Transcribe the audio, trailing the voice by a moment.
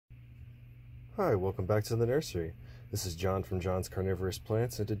Hi, welcome back to the nursery. This is John from John's Carnivorous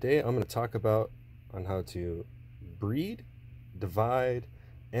Plants, and today I'm going to talk about on how to breed, divide,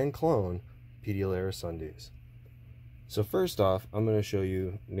 and clone Petiolaris sundews. So first off, I'm going to show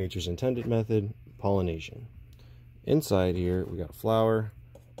you nature's intended method, pollination. Inside here we got a flower,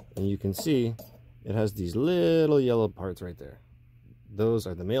 and you can see it has these little yellow parts right there. Those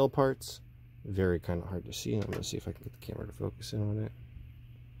are the male parts. Very kind of hard to see. I'm going to see if I can get the camera to focus in on it.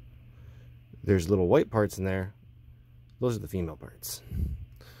 There's little white parts in there. Those are the female parts.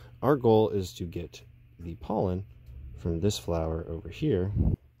 Our goal is to get the pollen from this flower over here,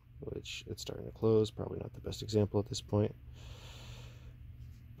 which it's starting to close. Probably not the best example at this point.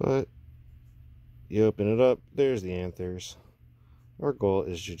 But you open it up, there's the anthers. Our goal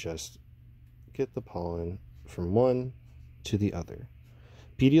is to just get the pollen from one to the other.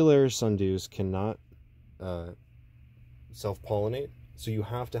 Petiolaris sundews cannot self-pollinate, so you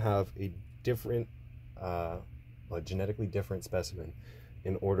have to have a different, genetically different specimen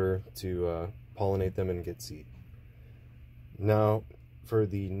in order to pollinate them and get seed. Now, for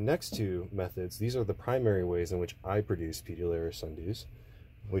the next two methods, these are the primary ways in which I produce Petiolaris sundews,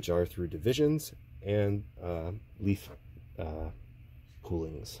 which are through divisions and leaf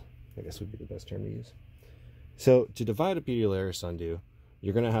poolings, I guess would be the best term to use. So to divide a Petiolaris sundew,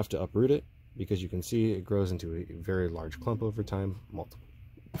 you're going to have to uproot it, because you can see it grows into a very large clump over time, multiple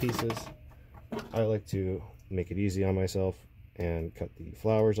pieces. I like to make it easy on myself and cut the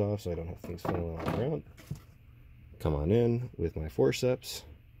flowers off so I don't have things falling all around. Come on in with my forceps,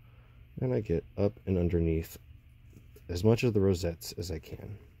 and I get up and underneath as much of the rosettes as I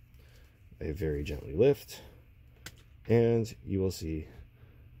can. I very gently lift, and you will see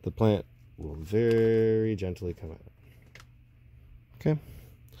the plant will very gently come out. Okay,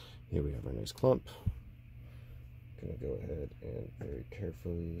 here we have our nice clump. Gonna go ahead and very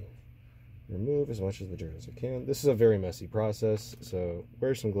carefully remove as much of the dirt as I can. This is a very messy process, so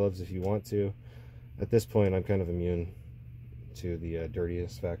wear some gloves if you want to. At this point, I'm kind of immune to the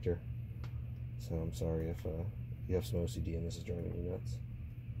dirtiest factor, so I'm sorry if you have some OCD and this is driving you nuts.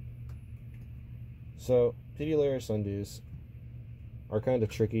 So Petiolaris sundews are kind of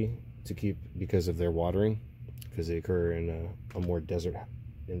tricky to keep because of their watering, because they occur in a more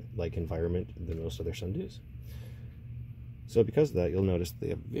desert-like environment than most other sundews. So because of that, you'll notice they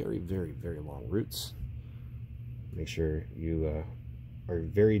have very, very, very long roots. Make sure you are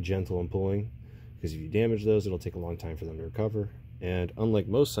very gentle in pulling, because if you damage those, it'll take a long time for them to recover. And unlike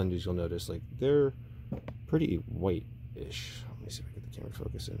most sundews, you'll notice they're pretty white-ish. Let me see if I get the camera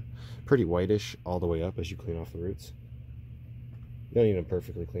focus in. Pretty whitish all the way up as you clean off the roots. You don't need them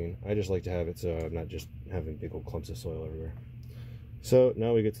perfectly clean. I just like to have it so I'm not just having big old clumps of soil everywhere. So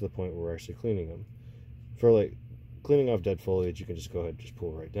now we get to the point where we're actually cleaning them. For cleaning off dead foliage, you can just go ahead and just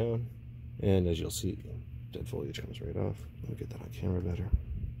pull right down, and as you'll see, dead foliage comes right off. Let me get that on camera better.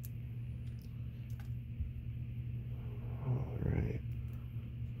 All right.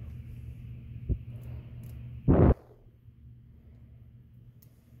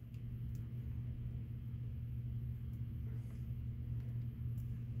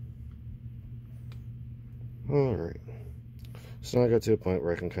 All right. So now I got to a point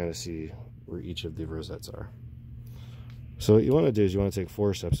where I can kind of see where each of the rosettes are. So what you want to do is you want to take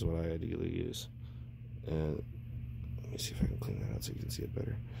forceps, is what I ideally use. And let me see if I can clean that out so you can see it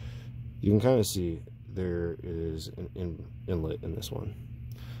better. You can kind of see there is an inlet in this one.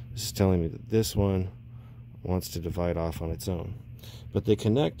 This is telling me that this one wants to divide off on its own. But they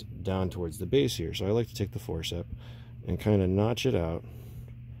connect down towards the base here. So I like to take the forceps and kind of notch it out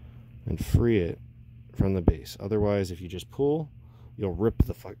and free it from the base. Otherwise, if you just pull, you'll rip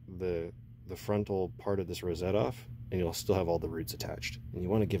the frontal part of this rosette off, and you'll still have all the roots attached. And you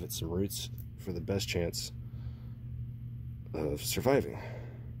want to give it some roots for the best chance of surviving.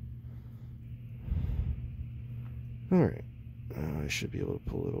 Alright, I should be able to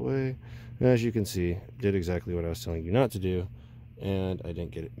pull it away. And as you can see, did exactly what I was telling you not to do, and I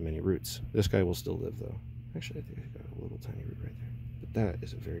didn't get many roots. This guy will still live though. Actually, I think I got a little tiny root right there. But that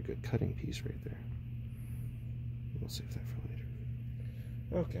is a very good cutting piece right there. We'll save that for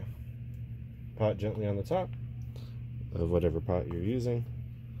later. Okay. Pot gently on the top of whatever pot you're using.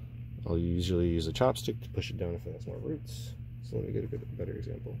 I'll usually use a chopstick to push it down if it has more roots. So let me get a better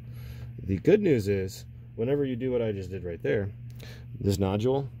example. The good news is, whenever you do what I just did right there, this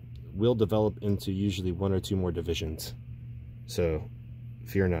nodule will develop into usually one or two more divisions. So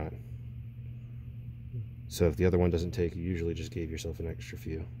fear not. So if the other one doesn't take, you usually just gave yourself an extra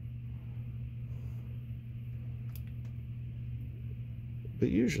few. But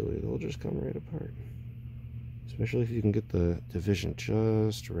usually they'll just come right apart. Especially if you can get the division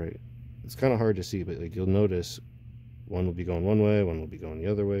just right. it's kind of hard to see, but like you'll notice one will be going one way, one will be going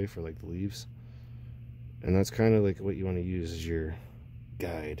the other way for like the leaves. And that's kind of like what you want to use as your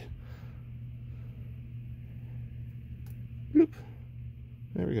guide. Bloop.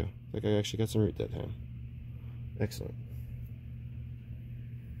 There we go. Like I actually got some root that time. Excellent.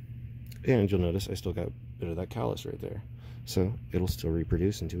 And you'll notice I still got a bit of that callus right there. So it'll still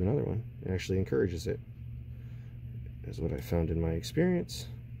reproduce into another one. It actually encourages it, is what I found in my experience.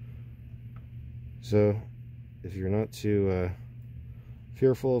 So if you're not too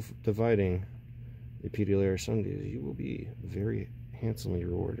fearful of dividing the Petiolaris Sundew, you will be very handsomely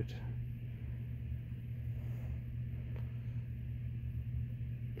rewarded.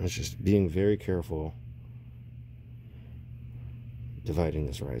 It's just being very careful dividing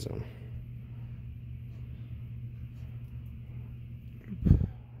this rhizome. I think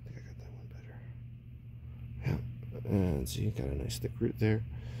I got that one better. Yeah, and see, got a nice thick root there.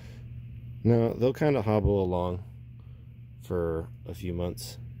 Now, they'll kind of hobble along for a few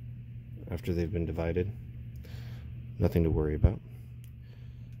months after they've been divided. Nothing to worry about.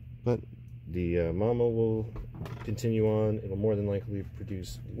 But the mama will continue on. It'll more than likely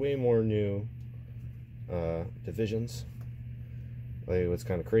produce way more new divisions. Like, what's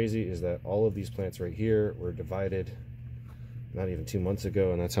kind of crazy is that all of these plants right here were divided not even 2 months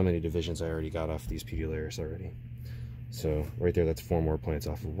ago, and that's how many divisions I already got off these Petiolaris already. So right there, that's 4 more plants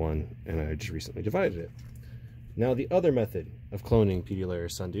off of one, and I just recently divided it. Now the other method of cloning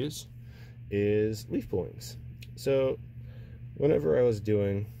Petiolaris sundews is leaf pullings. So whenever I was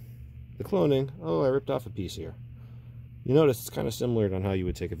doing the cloning, oh, I ripped off a piece here. You notice it's kind of similar on how you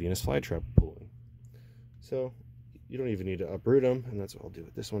would take a Venus flytrap pulling. So you don't even need to uproot them, and that's what I'll do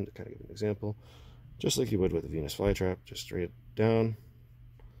with this one to kind of give an example. Just like you would with a Venus flytrap, just straight down,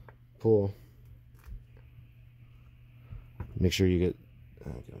 pull. Make sure you get,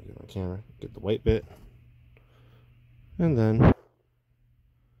 get my camera, get the white bit, and then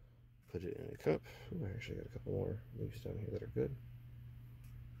put it in a cup. Ooh, I actually got a couple more leaves down here that are good.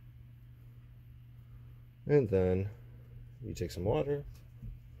 And then you take some water,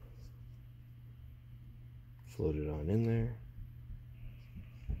 float it on in there,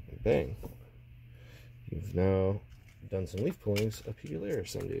 and bang. You've now done some leaf pullings of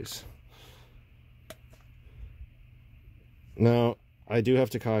Petiolaris sundews. Now, I do have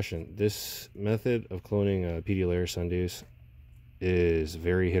to caution, this method of cloning Petiolaris sundews is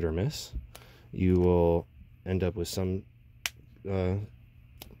very hit or miss. You will end up with some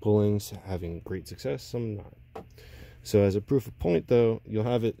pullings having great success, some not. So as a proof of point though, you'll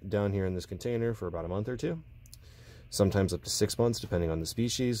have it down here in this container for about a month or two. Sometimes up to 6 months, depending on the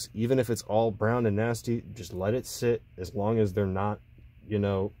species. Even if it's all brown and nasty, just let it sit as long as they're not, you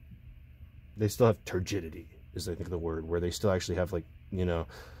know, they still have turgidity, is I think the word, where they still actually have, like, you know,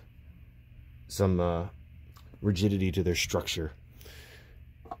 some rigidity to their structure.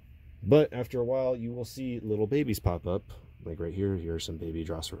 But after a while, you will see little babies pop up. Like right here, here are some baby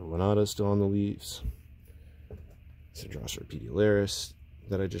Drosera lanata still on the leaves. Some Drosera Petiolaris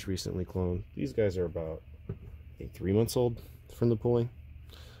that I just recently cloned. These guys are about 3 months old from the pulling.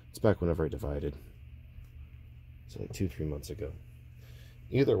 It's back whenever I divided, so like 2-3 months ago.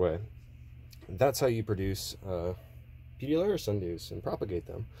 Either way, that's how you produce Petiolaris sundews and propagate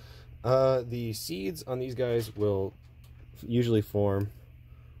them. The seeds on these guys will usually form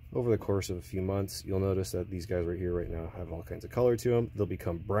over the course of a few months. You'll notice that these guys right here right now have all kinds of color to them. They'll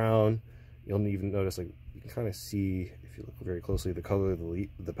become brown. You'll even notice, like, you can kind of see, if you look very closely, the color of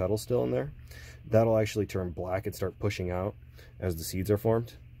the petal's still in there. That'll actually turn black and start pushing out as the seeds are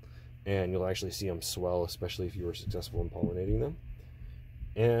formed. And you'll actually see them swell, especially if you were successful in pollinating them.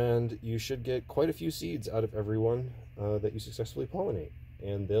 And you should get quite a few seeds out of every one that you successfully pollinate.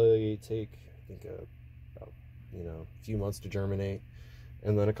 And they take, I think, about, you know, a few months to germinate,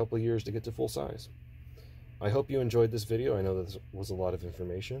 and then a couple of years to get to full size. I hope you enjoyed this video. I know that this was a lot of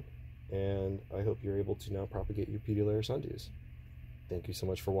information, and I hope you're able to now propagate your Petiolaris sundews. Thank you so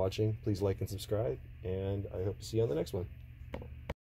much for watching. Please like and subscribe, and I hope to see you on the next one.